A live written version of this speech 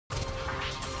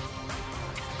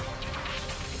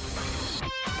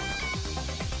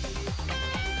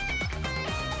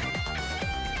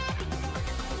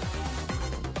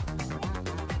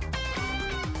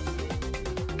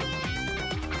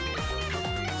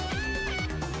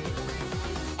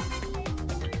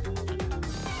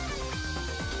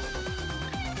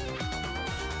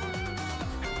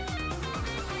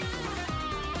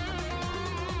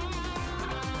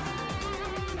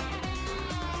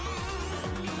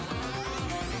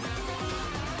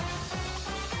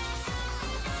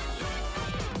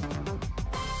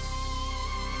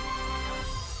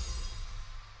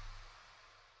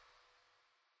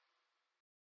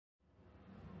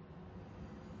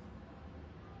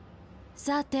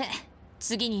さて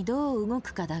次にどう動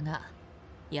くかだが、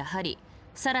やはり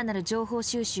さらなる情報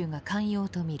収集が肝要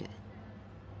と見る。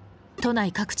都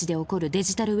内各地で起こるデ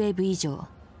ジタルウェーブ異常、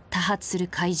多発する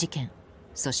怪事件、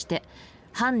そして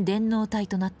反電脳体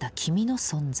となった君の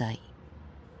存在。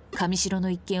上城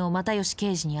の一件を又吉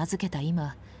刑事に預けた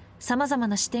今、さまざま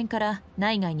な視点から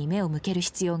内外に目を向ける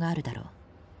必要があるだろ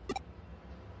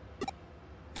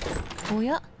う。お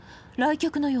や、来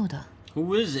客のようだ。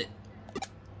 Who is it?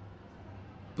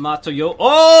 Matoyo.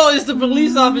 Oh, it's the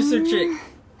police officer chick.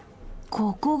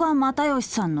 ここが又吉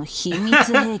さんの秘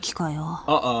密兵器かよ。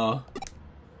Uh-oh.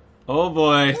 Oh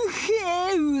boy.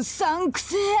 うさんく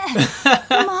せえ。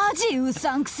マジう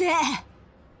さんくせえ。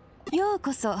よう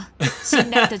こそ信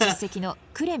頼と実績の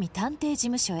クレミ探偵事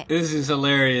務所へ。 This is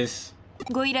hilarious.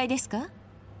 ご依頼ですか？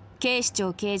警視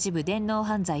庁刑事部電脳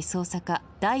犯罪捜査課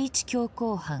第一強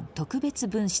行班特別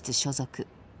分室所属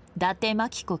伊達真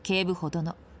紀子警部補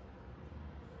殿。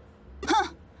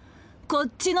こっ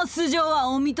ちの素性は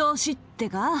お見通しって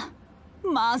か。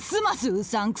ますますう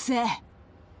さんくせえ。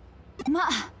まあ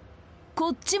こ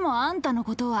っちもあんたの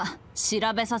ことは調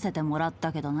べさせてもらっ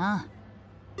たけどな。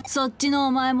そっちの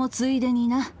お前もついでに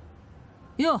な。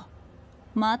よ、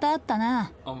また会った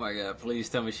な。 Oh my god,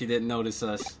 please tell me she didn't notice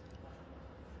us.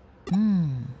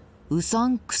 うさ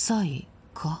んくさい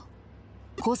か。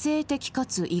個性的か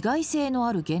つ意外性の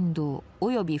ある言動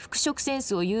および服飾セン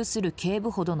スを有する警部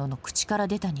補殿の口から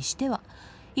出たにしては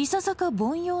いささか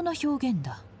凡庸な表現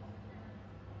だ。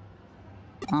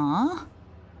ああ、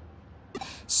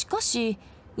しかし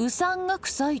うさんが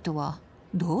臭いとは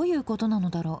どういうことなの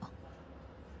だろ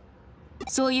う。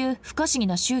そういう不可思議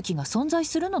な周期が存在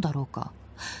するのだろうか、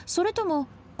それとも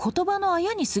言葉のあ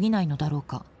やに過ぎないのだろう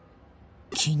か。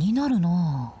気になる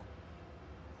な。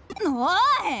お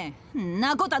い、ん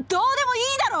なことはどうでもいい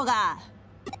だろうが。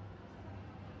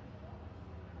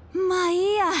まあい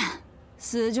いや、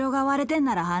素性が割れてん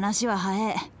なら話は早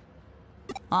え。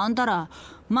あんたら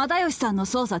又吉さんの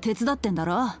捜査手伝ってんだ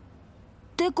ろ。っ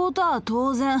てことは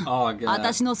当然、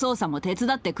私の捜査も手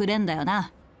伝ってくれんだよ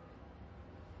な。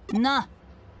な。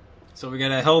 So we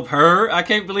gotta help her? I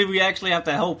can't believe we actually have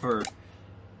to help her.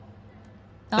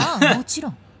 ああ、もちろ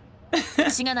ん。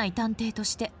しがない探偵と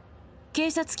して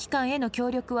警察機関への協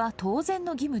力は当然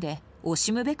の義務で惜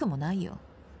しむべくもないよ。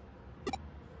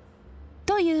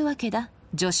というわけだ、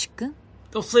女子くん。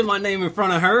 Don't say my name in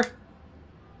front of her.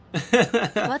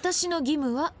 私の義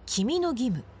務は君の義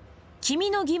務、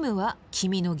君の義務は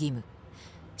君の義務。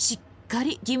しっか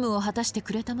り義務を果たして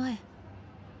くれたまえ。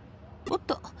おっ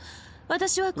と、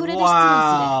私はこれで失礼する。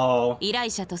 Wow. 依頼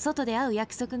者と外で会う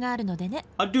約束があるのでね。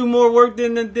 I do more work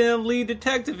than the damn lead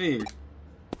detective here.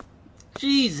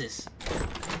 Jesus.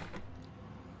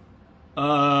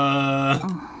 Ah,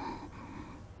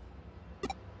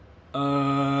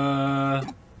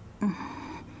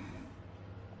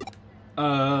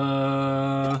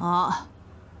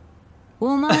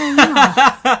 お前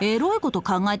今エロいこと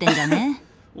考えてんじゃね？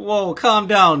 whoa, calm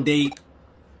down, date.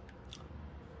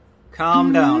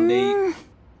 Calm down, date.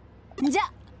 じゃ、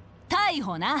逮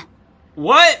捕な。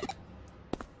 What?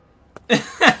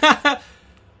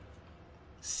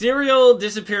 Serial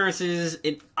disappearances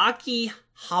in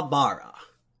Akihabara.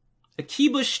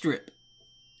 Akiba Strip.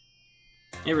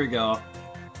 Here we go.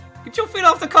 Get your feet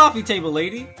off the coffee table,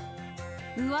 lady.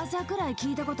 噂くらい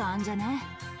聞いたことあんじゃね？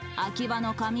秋葉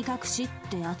の神隠しっ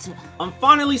てやつ。 I'm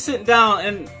finally sitting down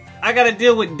and I gotta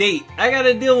deal with Date. I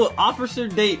gotta deal with Officer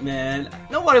Date, man.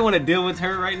 Nobody wanna deal with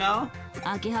her right now.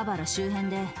 秋葉原周辺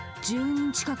で10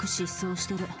人近く失踪し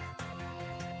てる。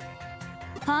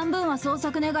半分は捜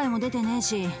索願いも出てねえ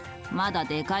し、まだ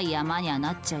でかい山には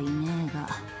なっちゃいね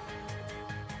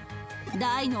えが、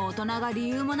大の大人が理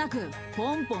由もなく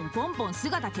ポンポンポンポン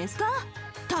姿消すか？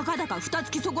たかだか二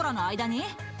月そこらの間に。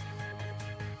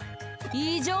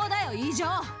異常だよ異常。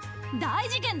大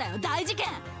事件だよ大事件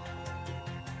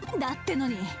だっての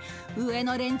に、上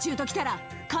の連中ときたら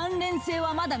関連性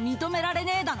はまだ認められ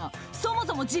ねえだの。そも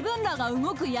そも自分らが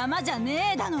動く山じゃ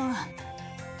ねえだの。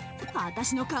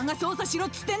私の勘が捜査しろっ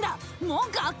つってんだ。文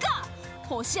句あっか？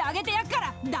星上げてやっか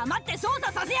ら黙って捜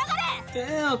査させやがれ。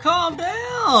 Damn, calm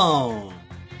down.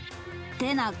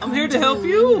 てな I'm here to help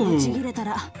you. ちぎれた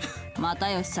ら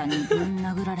又吉さんにぶん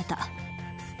殴られた。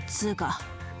つうか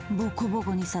ボコボ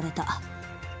コにされた。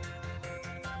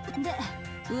で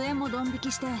上もドン引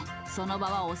きしてその場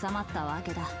は収まったわ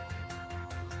けだ。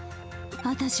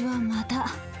私はまた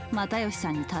又吉さ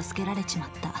んに助けられちまっ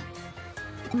た。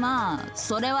まあ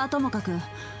それはともかく、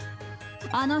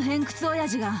あの偏屈親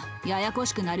父がややこ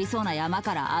しくなりそうな山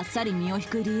からあっさり身を引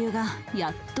く理由が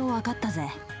やっと分かったぜ。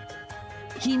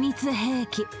秘密兵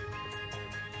器。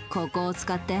ここを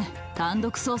使って単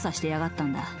独操作してやがった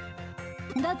んだ。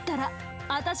だったら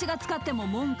私が使っても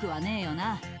文句はねえよ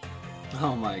な。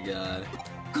Oh my god.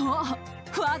 お、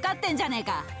分かってんじゃねえ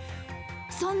か。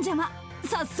そんじゃま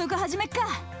早速始めっか。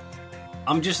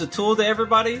 I'm just a tool to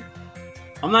everybody?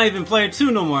 I'm not even player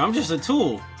 2 no more, I'm just a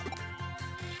tool.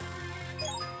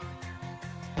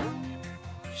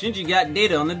 Shinji got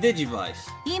data on the Digivice.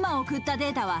 今送ったデ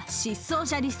ータは失踪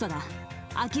者リストだ。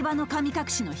秋葉の神隠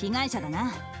しの被害者だ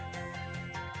な。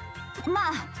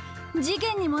まあ事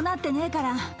件にもなってねえか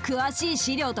ら詳しい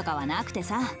資料とかはなくて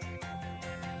さ、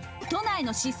都内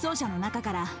の失踪者の中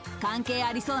から関係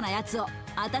ありそうなやつを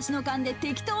私の勘で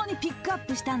適当にピックアッ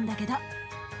プしたんだけど。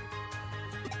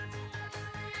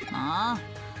あ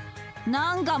あ、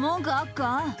なんか文句あっ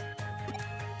か。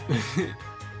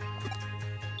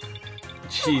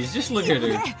Jeez, just look at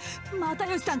her. 又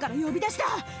吉さんから呼び出した。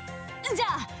じゃ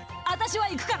あ私は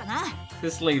行くからな。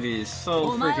 This lady is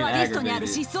so お前 freaking はリストにある aggravated.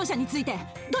 失踪者について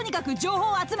とにかく情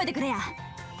報を集めてくれや。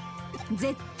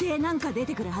絶対なんか出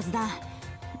てくるはずだ。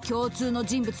共通の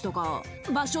人物とか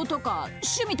場所とか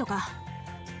趣味とか。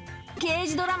刑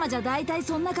事ドラマじゃ大体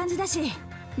そんな感じだし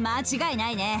間違いな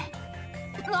いね。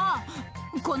あ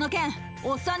あ、この件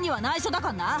おっさんには内緒だ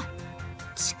かんな。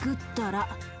チクったら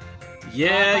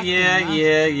Yeah,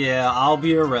 I'll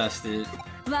be arrested.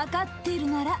 分かってる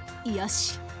ならよ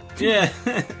し。 Yeah.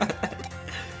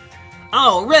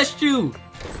 I'll arrest you.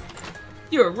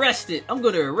 You're arrested. I'm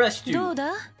gonna arrest ど you. う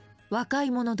だ若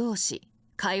い者同士、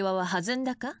会話は弾ん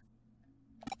だか？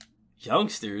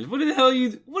 Youngsters, what do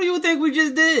you think we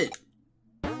just did?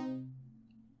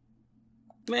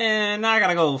 Man, now I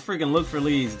gotta go freaking look for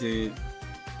leads, dude.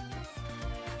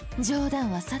 冗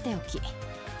談はさておき、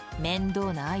面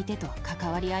倒な相手と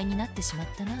関わり合いになってしまっ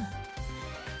たな。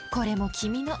これも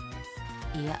君の、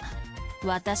いや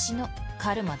私の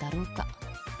カルマだろうか。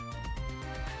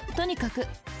とにかく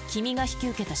君が引き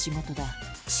受けた仕事だ。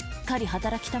しっかり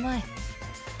働きたまえ。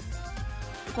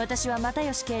私は又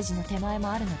吉刑事の手前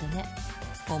もあるのでね、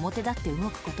表立って動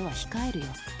くことは控えるよ。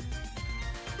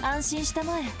安心した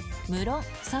まえ。無論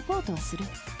サポートはする。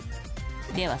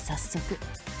では早速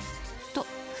と、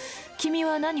君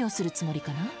は何をするつもり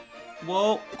かな？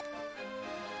 Well,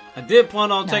 I did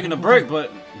plan on taking a break, but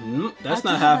that's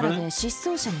not 秋葉原 happening. で失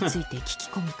踪者について聞き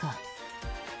込みか。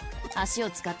足を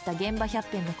使った現場百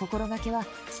遍の心がけは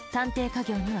探偵家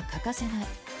業には欠かせない。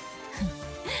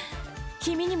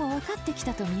君にも分かってき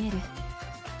たと見える。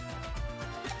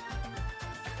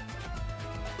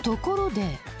ところ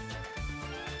で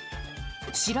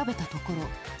調べたとこ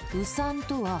ろ、うさん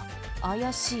とは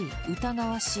怪しい、疑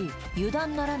わしい、油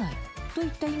断ならないとい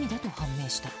った意味だと判明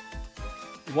した。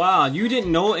 Wow, you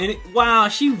didn't know any. Wow,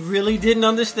 she really didn't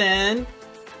understand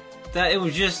that it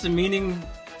was just a meaning,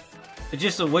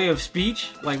 just a way of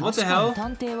speech. Like, what the 確か hell? に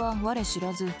探偵は我知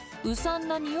らずうさん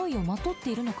な匂いをまとっ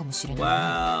ているのかもしれない。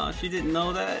 Wow, she didn't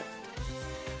know that.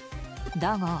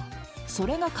 だがそ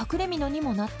れが隠れ蓑に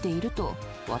もなっていると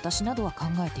私などは考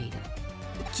えている。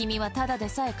君はただで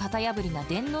さえ型破りな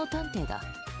電脳探偵だ。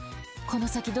この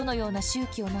先どのような周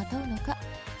期をまとうのか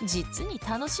実に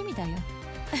楽しみだよ。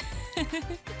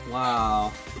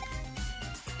Wow.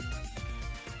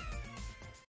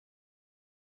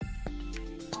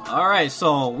 Alright,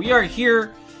 so we are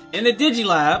here in the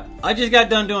Digilab. I just got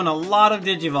done doing a lot of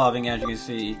Digivolving, as you can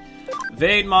see.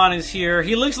 Vaidmon is here.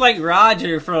 He looks like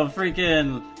Roger from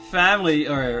freaking Family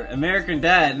or American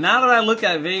Dad. Now that I look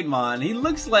at Vaidmon, he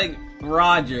looks like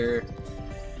Roger.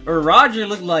 Or Roger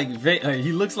looked like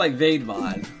he looks like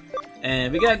Vaidmon.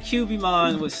 And we got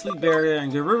Cubimon with Sleep Barrier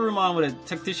and Garurumon with a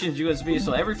Tactician's USB.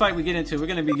 So every fight we get into, we're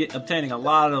going to be obtaining a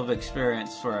lot of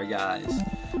experience for our guys,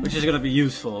 which is going to be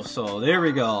useful. So there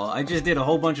we go. I just did a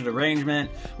whole bunch of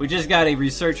arrangement. We just got a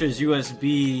Researcher's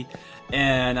USB,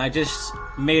 and I just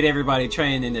made everybody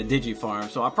train in the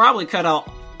Digifarm. So I probably cut out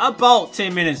about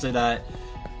 10 minutes of that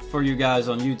for you guys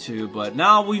on YouTube. But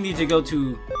now we need to go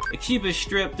to Akihabara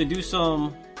Strip to do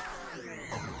some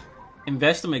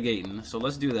investigating. So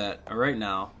let's do that right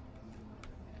now.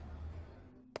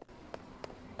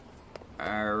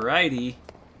 Alrighty,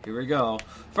 here we go.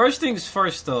 First things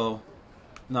first though.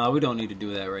 No, we don't need to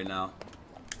do that right now.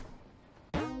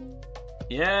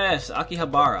 Yes,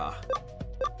 Akihabara.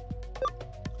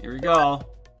 Here we go.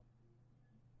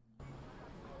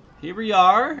 Here we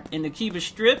are in the Akihabara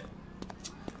Strip.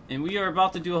 And we are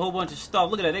about to do a whole bunch of stuff.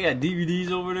 Look at that, they got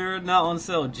DVDs over there, not on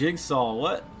sale. Jigsaw,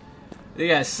 what? They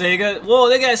got Sega. Whoa,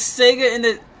 they got Sega in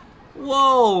the...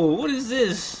 Whoa, what is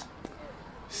this?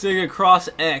 Sega Cross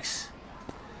X.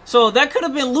 So that could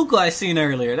have been Luca I seen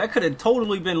earlier. That could have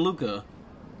totally been Luca.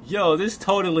 Yo, this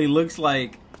totally looks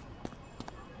like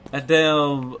a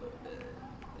damn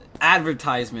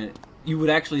advertisement you would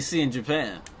actually see in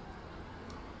Japan.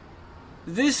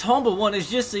 This humble one is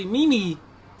just a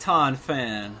Mimiton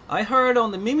fan. I heard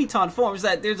on the Mimiton forums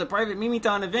that there's a private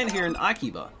Mimiton event here in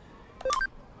Akiba.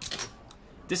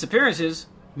 Disappearances?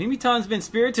 Mimiton's been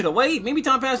spirited away?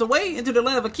 Mimiton passed away into the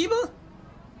land of Akiba?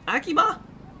 Akiba?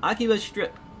 Akiba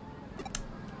Strip.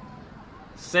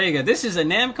 Sega. This is a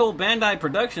Namco Bandai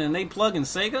production and they plug in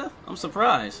Sega? I'm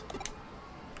surprised.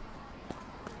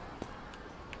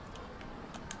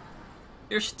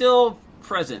 You're still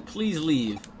present. Please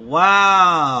leave.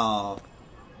 Wow.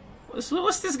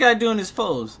 What's this guy doing his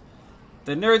pose?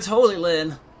 The Nerd's Holy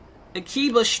Land.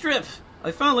 Akiba Strip.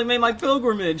 I finally made my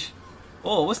pilgrimage.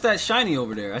 Oh, what's that shiny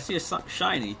over there? I see a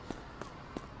shiny.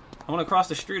 I want to cross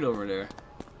the street over there.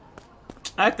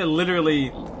 I have to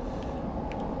literally...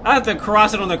 I have to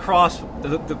cross it on the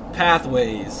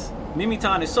pathways.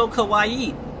 Mimiton is so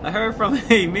kawaii. I heard from a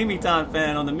Mimiton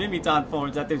fan on the Mimiton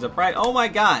forums that there's a price. Oh my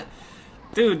god.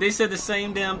 Dude, they said the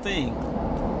same damn thing.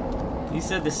 He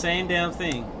said the same damn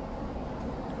thing.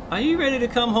 Are you ready to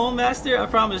come home, Master? I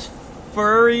promise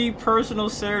furry personal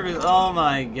service. Oh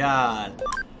my god.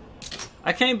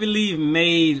 I can't believe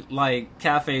maid, like,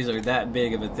 cafes are that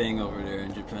big of a thing over there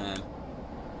in Japan.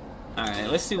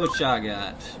 Alright, let's see what y'all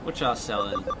got. What y'all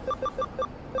selling?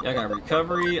 Y'all got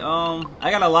recovery.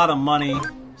 I got a lot of money,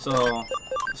 so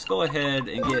let's go ahead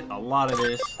and get a lot of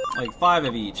this. Like 5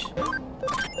 of each.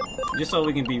 Just so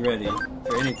we can be ready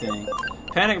for anything.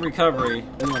 Panic recovery,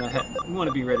 we want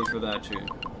to be ready for that too.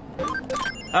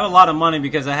 I have a lot of money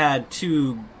because I had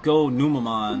 2 gold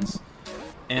Numamons,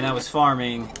 and I was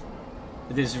farming.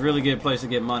 This is a really good place to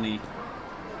get money.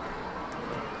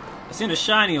 I seen a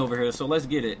shiny over here, so let's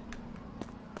get it.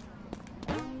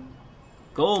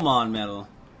 Goldmon medal.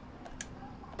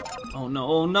 Oh no,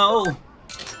 oh no!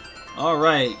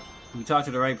 Alright, we talked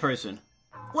to the right person.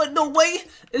 What, no way?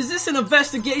 Is this an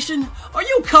investigation? Are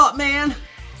you caught, man?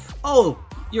 Oh,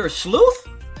 you're a sleuth?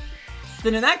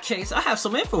 Then in that case, I have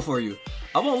some info for you.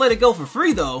 I won't let it go for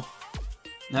free, though.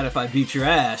 Not if I beat your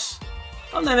ass.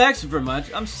 I'm not asking for much.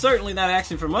 I'm certainly not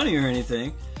asking for money or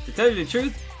anything. To tell you the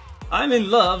truth, I'm in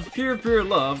love, pure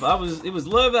love. It was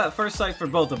love at first sight for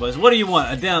both of us. What do you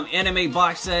want? A damn anime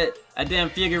box set? A damn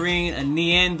figurine? A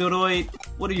Neandroid?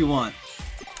 What do you want?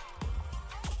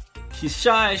 She's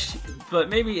shy, but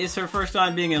maybe it's her first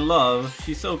time being in love.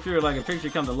 She's so pure, like a picture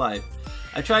come to life.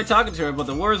 I tried talking to her, but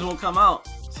the words won't come out.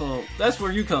 So that's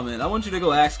where you come in. I want you to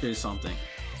go ask her something.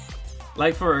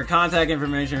 Like for her contact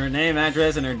information, her name,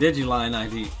 address, and her Digiline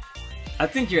ID. I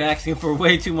think you're asking for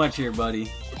way too much here,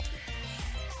 buddy.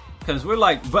 Because we're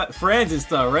like friends and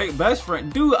stuff, right? Best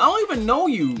friend. Dude, I don't even know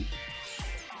you.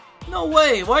 No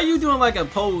way. Why are you doing like a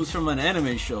pose from an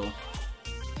anime show?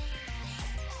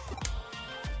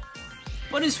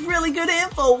 But it's really good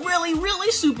info.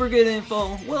 Really super good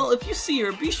info. Well, if you see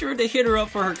her, be sure to hit her up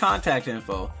for her contact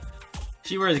info.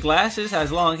 She wears glasses,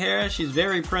 has long hair, she's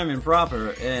very prim and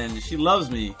proper, and she loves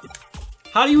me.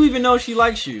 How do you even know she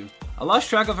likes you? I lost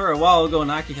track of her a while ago in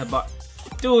Akihabara.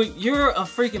 Dude, you're a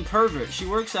freaking pervert. She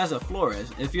works as a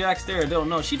florist. If you ask there, they'll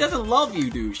know. She doesn't love you,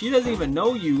 dude. She doesn't even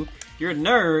know you. You're a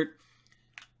nerd.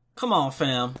 Come on,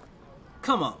 fam.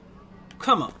 Come on.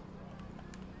 Come on.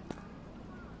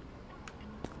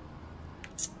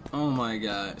 Oh my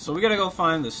god. So we gotta go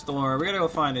find the store. We gotta go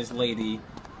find this lady.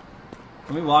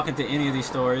 Can we walk into any of these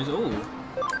stores? Ooh.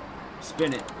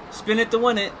 Spin it. Spin it to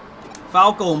win it.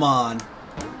 Falcomon.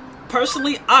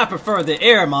 Personally, I prefer the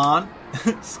Airmon.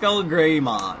 Skull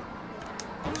Greymon.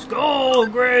 Skull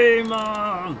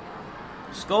Greymon.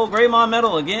 Skull Greymon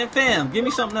medal again? Fam, give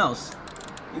me something else.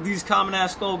 These common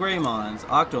ass Skull Greymons.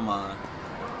 Octomon.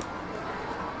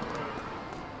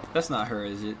 That's not her,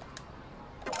 is it?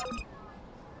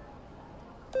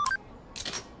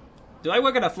 Do I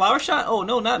work at a flower shop? Oh,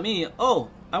 no, not me. Oh,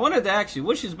 I wanted to ask you,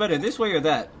 which is better, this way or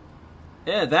that?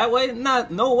 Yeah, that way?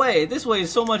 No way. This way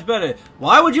is so much better.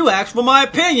 Why would you ask for my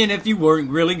opinion if you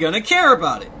weren't really gonna care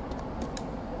about it?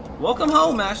 Welcome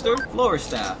home, Master. Florist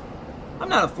staff. I'm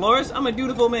not a florist. I'm a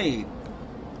dutiful maid.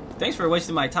 Thanks for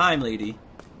wasting my time, lady.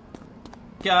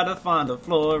 Gotta find a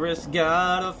florist.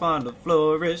 Gotta find a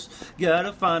florist.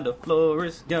 Gotta find a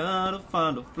florist. Gotta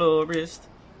find a florist.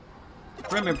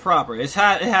 Prim and proper. It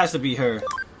has to be her.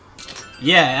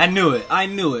 Yeah, I knew it. I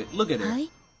knew it. Look at her. Hi.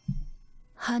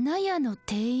 花屋の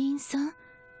店員さん?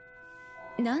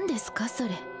 何ですかそ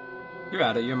れ? You're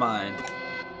out of your mind.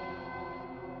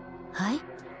 は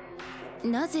い?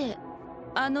 なぜ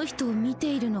あの人を見て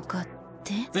いるのかっ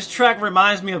て? This track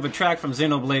reminds me of a track from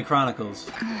Xenoblade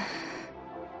Chronicles.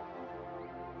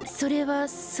 それは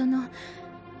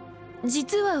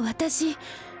実は私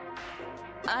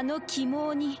あの起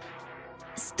毛に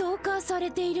ストーカーさ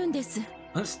れているんです。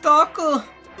 Stalker!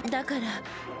 だから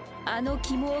あの鬼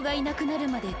毛がいなくなる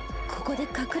までここで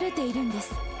隠れているんで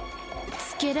す。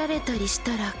つけられたりし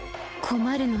たら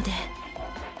困るので。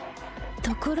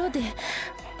ところで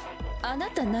あな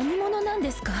た何者なん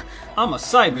ですか？ I'm a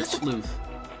cyber sleuth.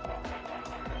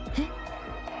 え、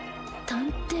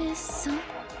探偵さん？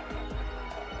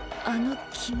あの鬼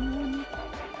毛に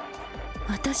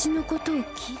私のことを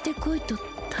聞いてこいと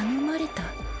頼まれた。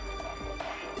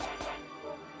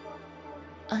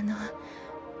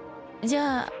じ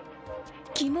ゃあ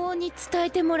鬼毛に伝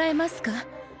えてもらえますか？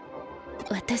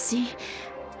私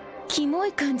キモ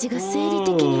い感じが生理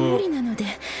的に無理なので、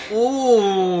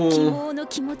鬼毛の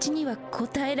気持ちには応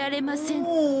えられません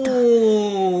と。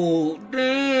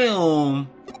Damn.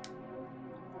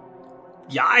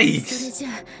 それ Yikes. じゃ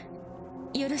あ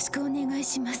よろしくお願い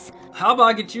します。 How about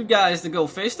I get you guys to go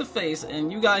face to face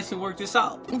and you guys can work this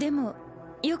out? でも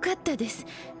よかったです。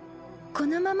こ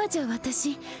のままじゃ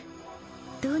私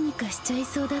どうにかしちゃい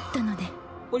そうだったので。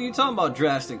 What are you talking about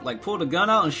drastic? Like pull the gun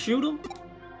out and shoot him?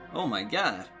 Oh my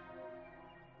god.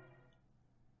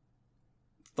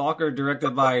 Stalker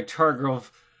directed by Targrove.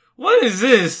 What is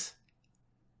this?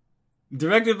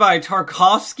 Directed by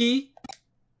Tarkovsky?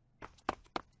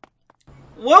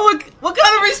 What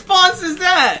kind of response is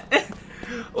that?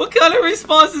 What kind of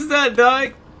response is that,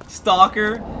 dog?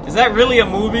 Stalker? Is that really a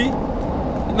movie?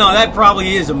 No, that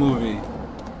probably is a movie.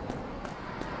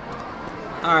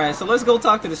 Alright, so let's go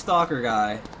talk to the stalker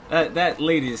guy. That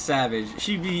lady is savage.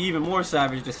 She'd be even more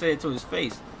savage to say it to his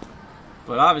face.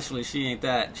 But obviously she ain't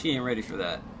ready for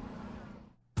that.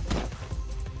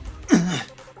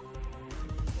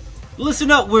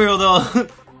 Listen up, weirdo.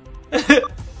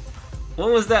 What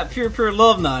was that pure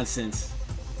love nonsense?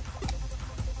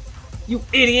 You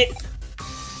idiot!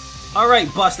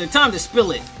 Alright, Buster, time to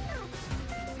spill it.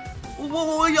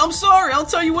 Whoa, I'm sorry, I'll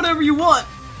tell you whatever you want.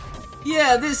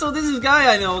 Yeah, this is a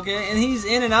guy I know, okay? And he's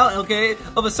in and out, okay?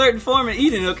 Of a certain form of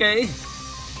Eden, okay?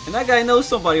 And that guy knows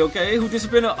somebody, okay? Who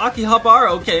disappeared in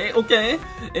Akihabara, okay?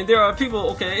 And there are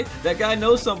people, okay? That guy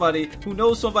knows somebody who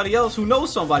knows somebody else who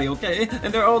knows somebody, okay?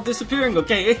 And they're all disappearing,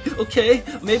 okay?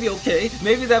 Maybe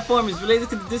that form is related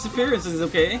to the disappearances,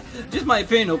 okay? Just my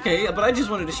opinion, okay? But I just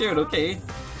wanted to share it, okay?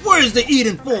 Where's the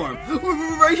Eden form?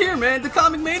 Right here, man. The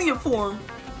Comic Mania form.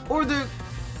 Or the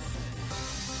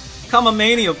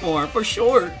Comamania form, for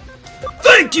sure.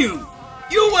 Thank you!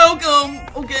 You're welcome!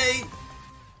 Okay.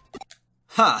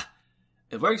 Ha!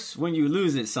 It works when you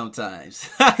lose it sometimes.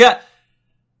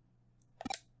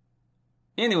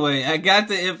 Anyway, I got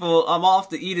the info. I'm off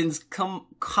to Eden's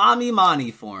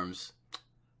Kamimani forms.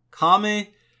 Kamamani.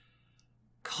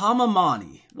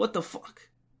 What the fuck?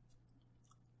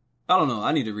 I don't know.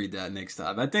 I need to read that next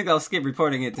time. I think I'll skip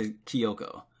reporting it to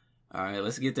Kyoko. Alright,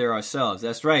 let's get there ourselves.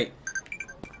 That's right.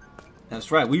 That's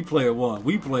right. We player one.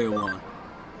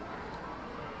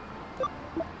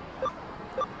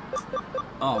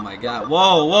 Oh my god.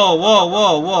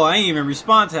 Whoa. I ain't even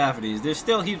respond to half of these. There's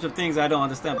still heaps of things I don't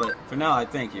understand, but for now, I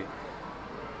thank you.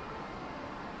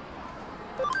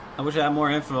 I wish I had more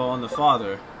info on the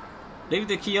father. Leave it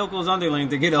to Kyoko's underling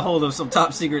to get a hold of some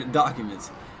top secret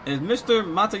documents. If Mr.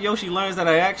 Matayoshi learns that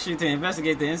I actually to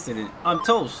investigate the incident, I'm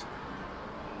toast.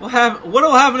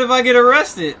 What'll happen if I get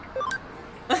arrested?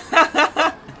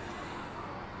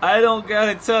 I don't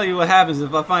gotta tell you what happens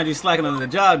if I find you slacking on the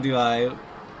job, do I?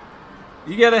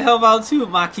 You gotta help out too,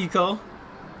 Makiko.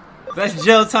 That's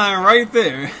jail time right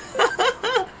there.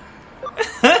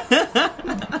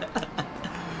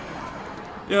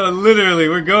 Yo, literally,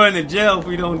 we're going to jail if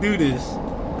we don't do this.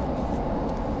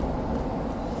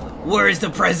 Where is the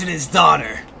president's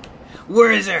daughter?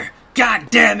 Where is her? God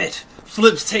damn it!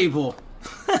 Flips table.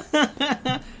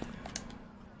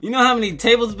 You know how many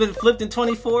tables have been flipped in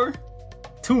 24?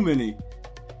 Too many.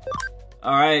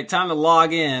 Alright, time to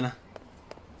log in.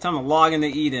 Time to log into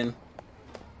Eden.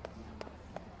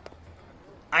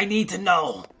 I need to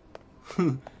know.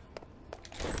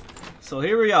 So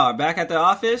here we are, back at the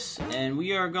office, and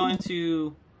we are going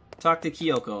to talk to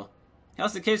Kyoko.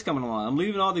 How's the case coming along? I'm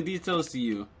leaving all the details to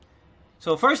you.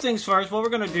 So first things first, what we're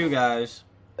going to do, guys,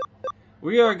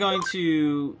 we are going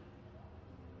to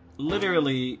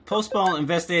literally postpone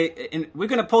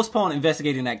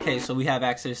investigating that case so we have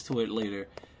access to it later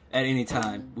at any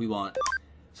time we want.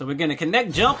 So we're going to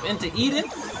jump into Eden,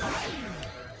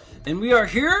 and we are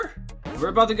here. We're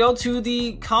about to go to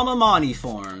the Kamamani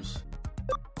forms.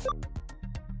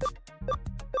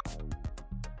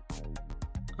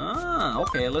 Ah,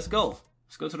 okay, let's go.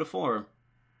 Let's go to the forum.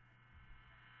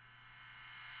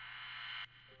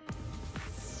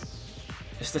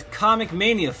 It's the Comic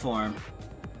Mania form.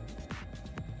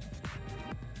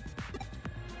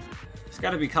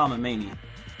 gotta be Kamimani.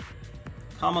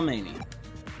 Kamimani.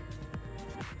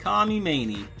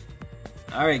 Kamimani.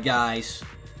 Alright, guys.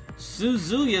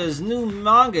 Suzuya's new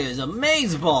manga is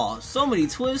amazeballs. So many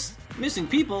twists, missing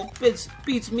people,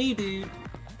 beats me, dude.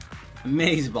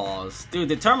 Amazeballs. Dude,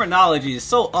 the terminology is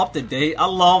so up to date. I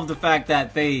love the fact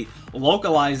that they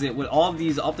localize it with all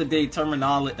these up-to-date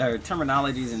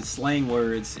terminologies and slang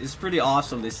words. It's pretty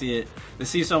awesome to see it. To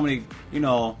see so many, you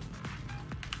know,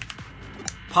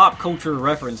 pop culture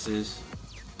references.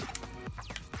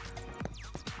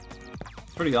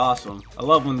 Pretty awesome. I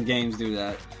love when the games do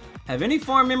that. Have any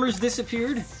farm members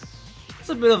disappeared? It's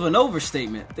a bit of an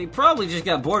overstatement. They probably just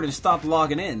got bored and stopped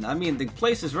logging in. I mean, the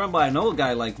place is run by an old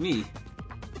guy like me.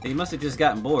 They must have just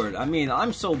gotten bored. I mean,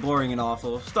 I'm so boring and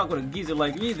awful. Stuck with a geezer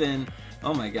like me then.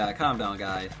 Oh my god, calm down,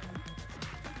 guys.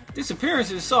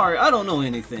 Disappearances? Sorry, I don't know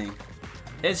anything.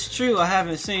 It's true, I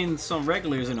haven't seen some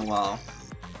regulars in a while.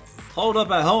 Hold up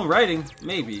at home writing?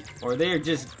 Maybe. Or they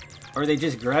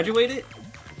just graduated?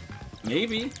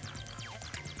 Maybe.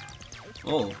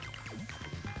 Oh.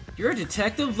 You're a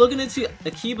detective looking into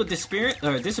Akiba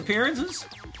disappearances?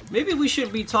 Maybe we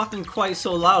shouldn't be talking quite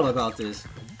so loud about this.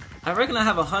 I reckon I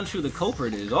have a hunch who the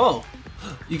culprit is. Oh,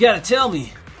 you gotta tell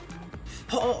me.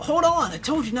 Hold on, I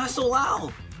told you not so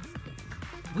loud.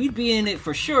 We'd be in it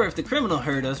for sure if the criminal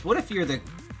heard us. What if you're the...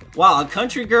 Wow, a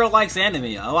country girl likes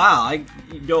anime. Oh, wow, I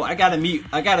gotta meet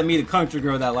a country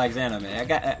girl that likes anime.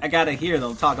 I gotta hear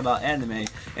them talk about anime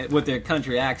with their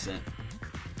country accent.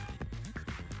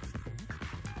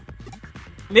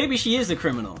 Maybe she is the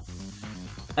criminal.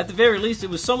 At the very least, it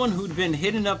was someone who'd been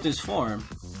hitting up this farm.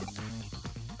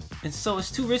 And so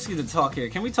it's too risky to talk here.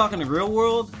 Can we talk in the real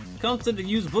world? Come to the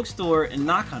used bookstore in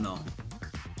Nakano.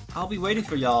 I'll be waiting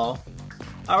for y'all.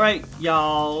 Alright,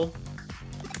 y'all.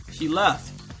 She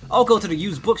left. I'll go to the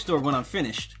used bookstore when I'm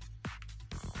finished.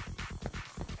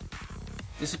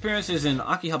 Disappearances in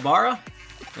Akihabara?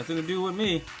 Nothing to do with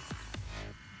me.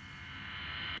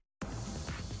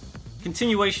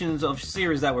 Continuations of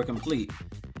series that were complete.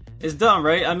 It's done,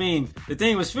 right? I mean, the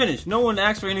thing was finished. No one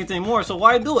asked for anything more, so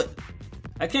why do it?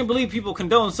 I can't believe people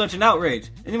condone such an outrage.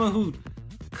 Anyone who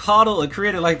coddle a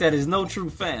creator like that is no true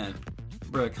fan.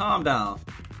 Bruh, calm down.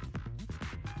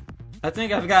 I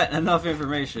think I've got enough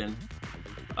information.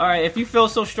 Alright, if you feel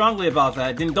so strongly about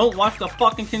that, then don't watch the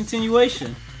fucking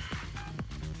continuation.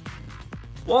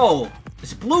 Whoa,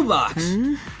 it's Blue Box.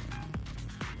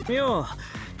 Yo,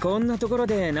 こんなところ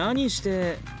で何し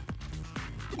て。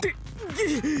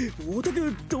オタ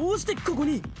クどうしてここ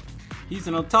に？ He's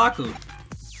an otaku.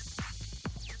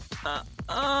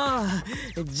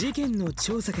 事件の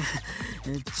調査か。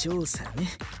調査ね。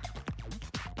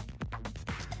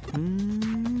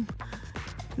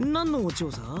何の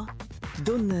調査？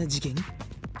どんな事件？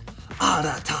ア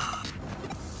ラタ。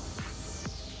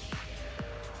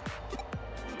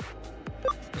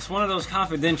It's one of those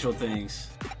confidential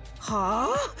things.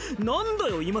 はあ？なんだ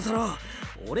よ今さら。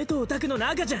俺とオタクの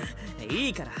仲じゃん。い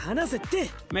いから話せって。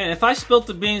Man, if I spilt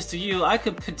the beans to you, I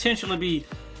could potentially be,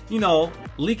 you know,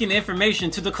 leaking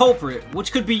information to the culprit,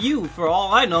 which could be you, for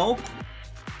all I know.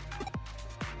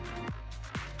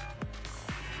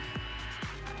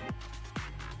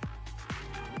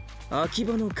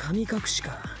 Akibaの神隠し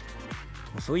か。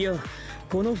そういや、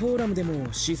このフォーラムで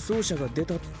も失踪者が出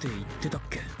たって言ってたっ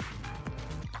け？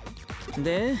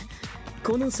で、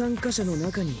この参加者の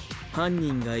中に犯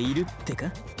人がいるって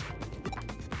か？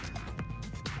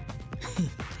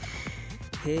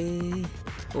へえ、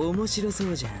面白そ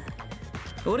うじゃん。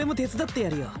俺も手伝って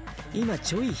やるよ。今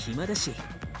ちょい暇だし。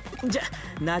じゃ、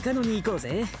中野に行こう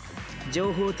ぜ。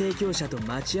情報提供者と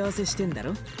待ち合わせしてんだ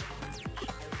ろ？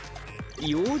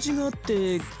用事があっ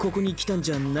てここに来たん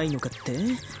じゃないのかって？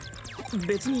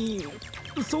別に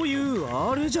そういう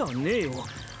あれじゃねえよ。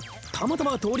たまた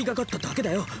ま通りがかっただけ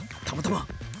だよ。たまたま。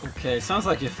Okay, sounds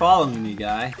like you're following me,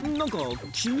 guy. なんか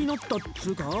気になったっつ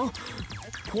うか、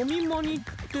コミマニっ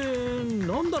て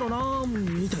なんだろうな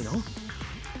みたいな。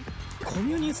コ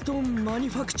ミュニストマニ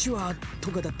ファクチュアと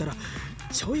かだったら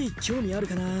ちょい興味ある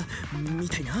かなみ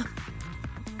たいな。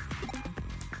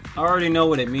I already know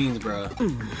what it means, bro.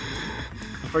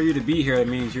 For you to be here, it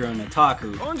means you're an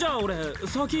otaku. じゃあ俺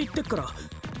先行ってっから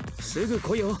すぐ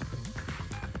来いよ。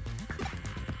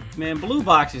Man, Blue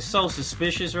Box is so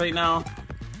suspicious right now.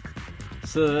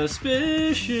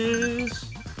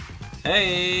 Suspicious.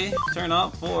 Hey, turn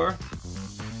up for.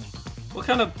 What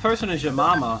kind of person is your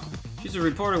mama? She's a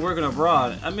reporter working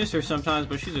abroad. I miss her sometimes,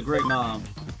 but she's a great mom.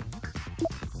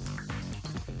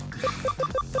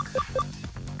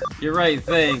 You're right,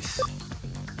 thanks.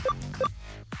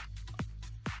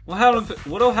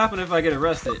 What'll happen if I get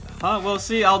arrested? Huh? Well,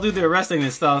 see, I'll do the arresting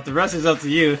and stuff. The rest is up to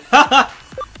you.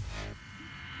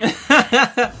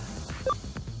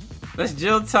 That's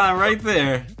jail time right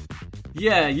there.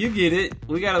 Yeah, you get it.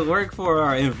 We gotta work for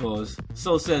our infos.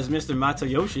 So says Mr.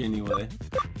 Matayoshi anyway.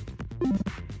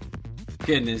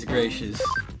 Goodness gracious.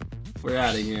 We're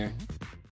out of here.